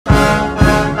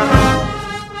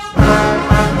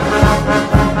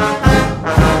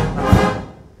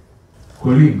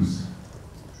colleagues,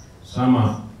 some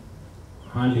are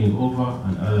handing over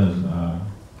and others are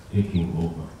taking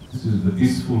over. This is the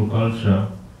peaceful culture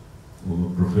of a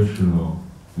professional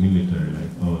military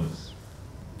like ours.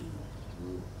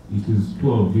 It is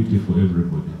to our duty for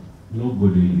everybody.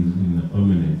 Nobody is in a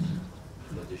permanent.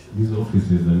 These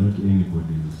offices are not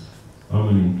anybody's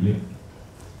permanently.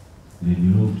 They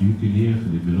belong to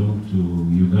UPDF, they belong to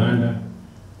Uganda,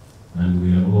 and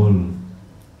we are all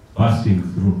passing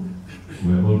through.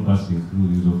 We are all passing through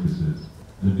these offices.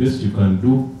 The best you can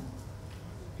do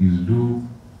is do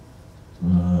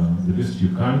the best you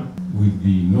can with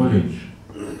the knowledge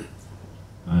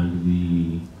and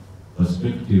the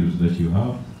perspectives that you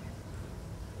have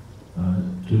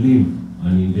to leave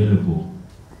an indelible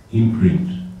imprint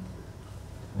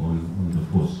on the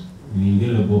force, an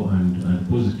indelible and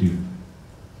positive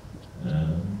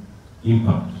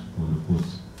impact on the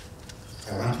force.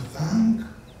 I want to thank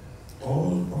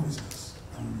all officers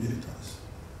and militaries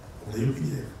of the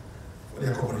UPDF for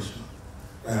their cooperation,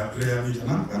 their mutual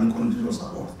and continual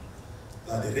support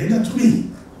that they rendered to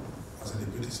me as a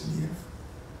Deputy CDF,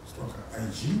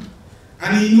 IG,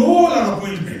 and in all our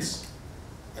appointments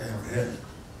I have held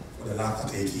for the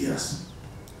last 8 years.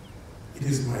 It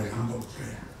is my humble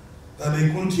prayer that they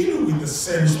continue with the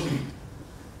same spirit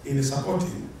in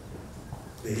supporting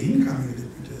the incoming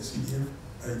Deputy CDF,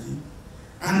 IG,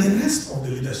 and the rest of the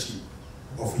leadership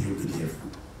of UPDF.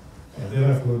 I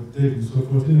therefore take this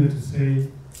opportunity to say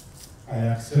I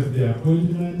accept the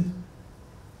appointment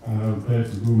and I'll try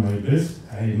to do my best.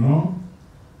 I know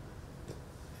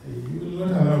you will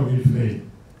not allow me to fail,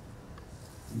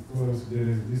 because there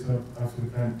is this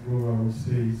African proverb which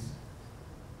says,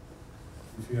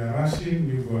 if you are rushing,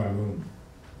 you go alone.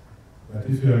 But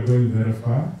if you are going very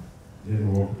far,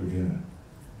 then walk together.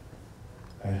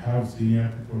 I have senior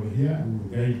people here who will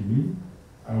guide me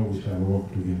how we shall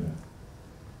work together.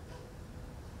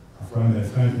 I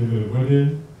thank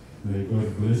everybody. May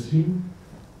God bless you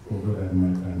for God and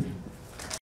my country.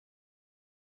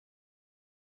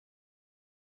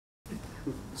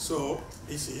 So,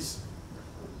 this is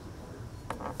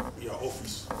your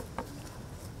office.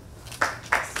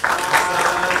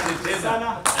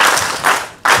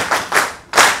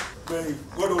 May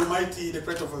God Almighty, the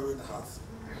creator of heaven and earth,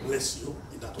 bless you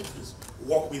in that office,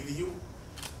 walk with you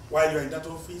while you are in that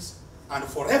office, and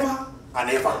forever and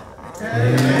ever.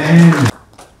 Amen.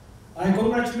 I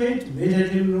congratulate Major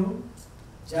Gen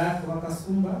Jack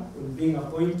Bakasumba on being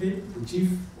appointed the Chief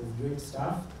of Joint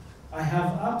Staff. I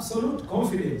have absolute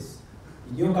confidence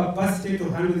in your capacity to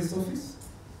handle this office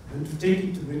and to take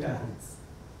it to greater heights.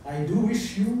 I do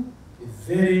wish you a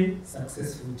very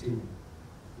successful team.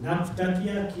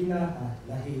 Nakutakia kila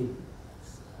laheri.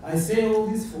 I say all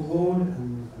this for God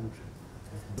and my country.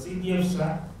 CDF,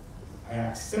 sir, I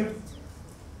accept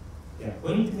the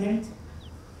appointment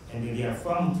and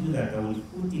reaffirm to you that I will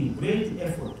put in great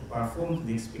effort to perform to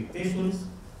the expectations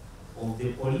of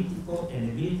the political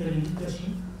and military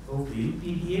leadership of the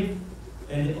UPDF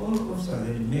and all officers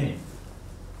and men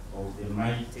of the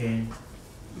mighty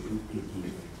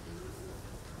UPDF.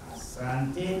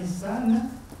 Asante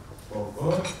sana for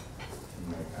God and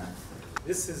my country.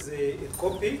 This is a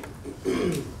copy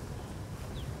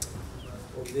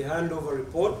of the handover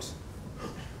report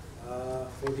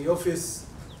for the office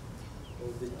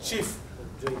of the Chief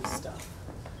of Joint Staff.